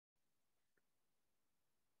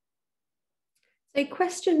So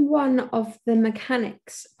question 1 of the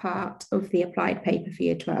mechanics part of the applied paper for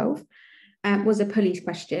year 12 was a pulleys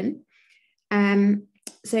question.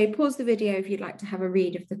 So pause the video if you'd like to have a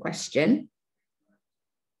read of the question.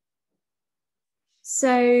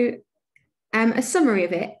 So a summary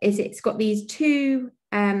of it is it's got these two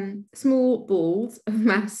small balls of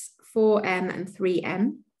mass 4m and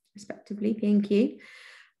 3m, respectively, P and Q.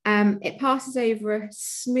 It passes over a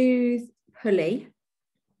smooth pulley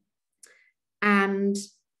and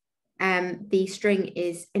the string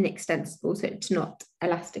is inextensible, so it's not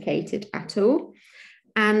elasticated at all.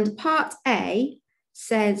 And part A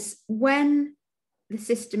says when the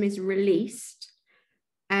system is released,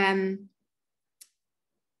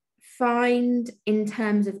 find in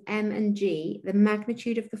terms of M and G the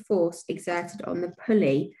magnitude of the force exerted on the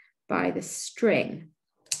pulley by the string.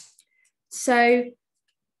 So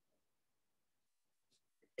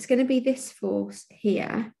it's going to be this force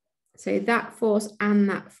here. So that force and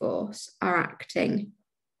that force are acting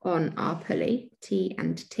on our pulley, T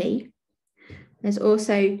and T. There's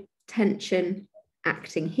also tension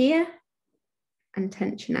acting here and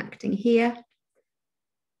tension acting here.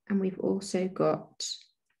 And we've also got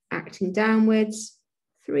acting downwards,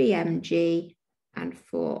 3mg and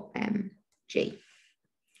 4mg.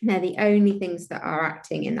 They're the only things that are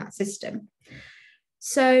acting in that system.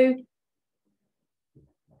 So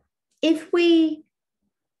if we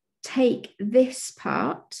take this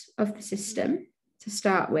part of the system to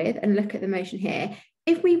start with and look at the motion here,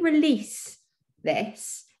 if we release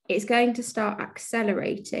this, it's going to start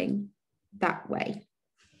accelerating that way,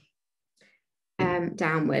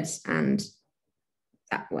 downwards, and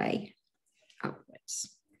that way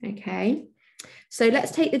upwards. Okay, so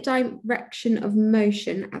let's take the direction of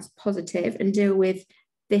motion as positive and deal with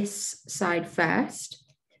this side first.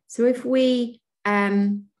 So if we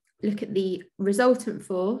look at the resultant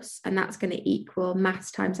force, and that's going to equal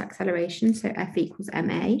mass times acceleration, so F equals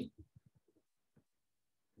ma.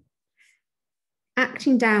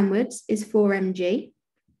 Acting downwards is 4mg,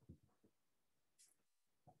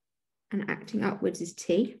 and acting upwards is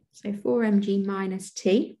t, so 4mg minus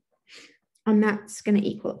t, and that's going to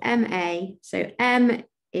equal ma, so m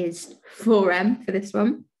is 4m for this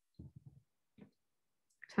one,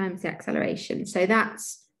 times the acceleration. So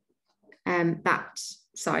that's that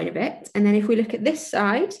side of it. And then if we look at this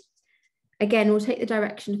side, again, we'll take the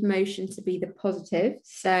direction of motion to be the positive.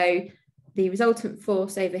 So the resultant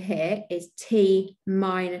force over here is T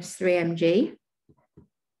minus 3mg.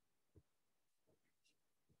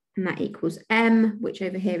 And that equals m, which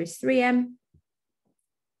over here is 3m,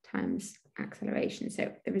 times acceleration.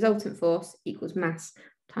 So the resultant force equals mass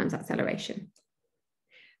times acceleration.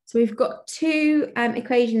 So we've got two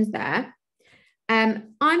equations there.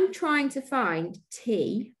 I'm trying to find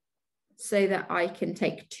T so that I can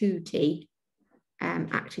take 2T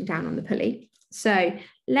acting down on the pulley. So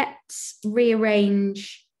let's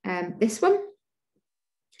rearrange this one.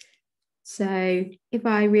 So if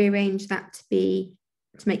I rearrange that to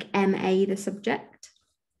make MA the subject,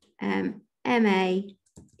 MA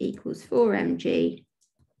equals 4mg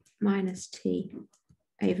minus T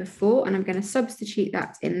over 4, and I'm going to substitute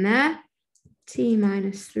that in there. T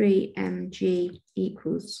minus 3mg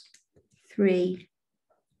equals 3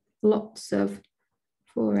 lots of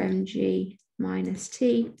 4mg minus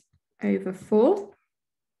T over 4.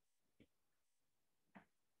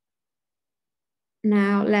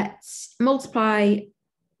 Now let's multiply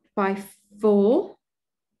by 4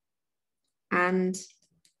 and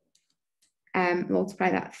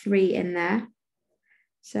multiply that 3 in there.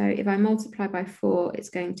 So if I multiply by 4, it's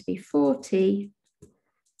going to be 4T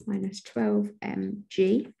minus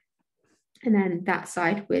 12mg, and then that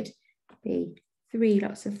side would be 3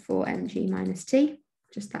 lots of 4mg minus t,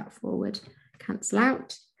 just that 4 would cancel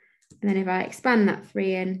out, and then if I expand that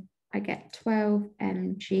 3 in, I get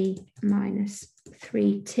 12mg minus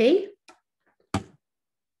 3t.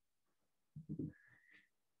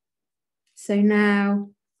 So now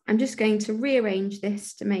I'm just going to rearrange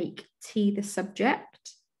this to make t the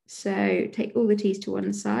subject. So take all the t's to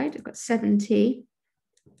one side. I've got 7t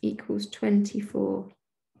equals 24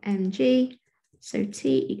 mg, so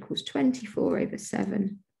T equals 24 over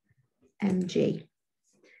 7 mg.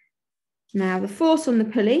 Now the force on the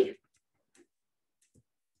pulley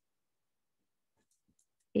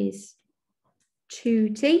is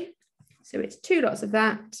 2T, so it's 2 lots of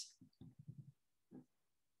that.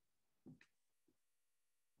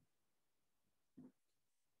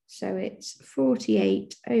 So it's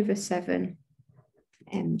 48 over 7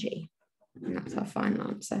 mg. And that's our final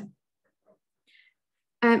answer.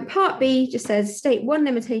 Part B just says, state one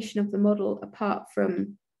limitation of the model apart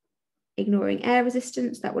from ignoring air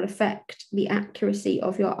resistance, that will affect the accuracy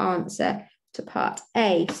of your answer to part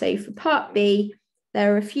A. So for part B,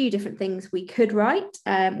 there are a few different things we could write.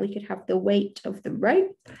 We could have the weight of the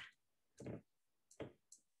rope.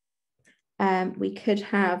 We could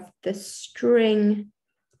have the string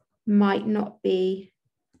might not be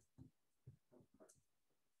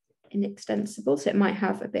inextensible, so it might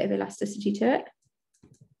have a bit of elasticity to it.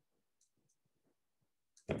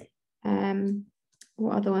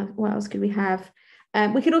 What else could we have?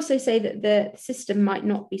 We could also say that the system might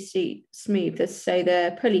not be smooth, so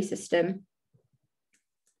the pulley system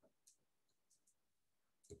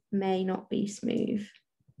may not be smooth.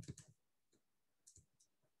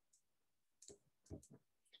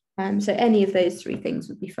 So any of those three things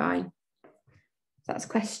would be fine. That's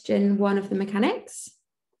question 1 of the mechanics.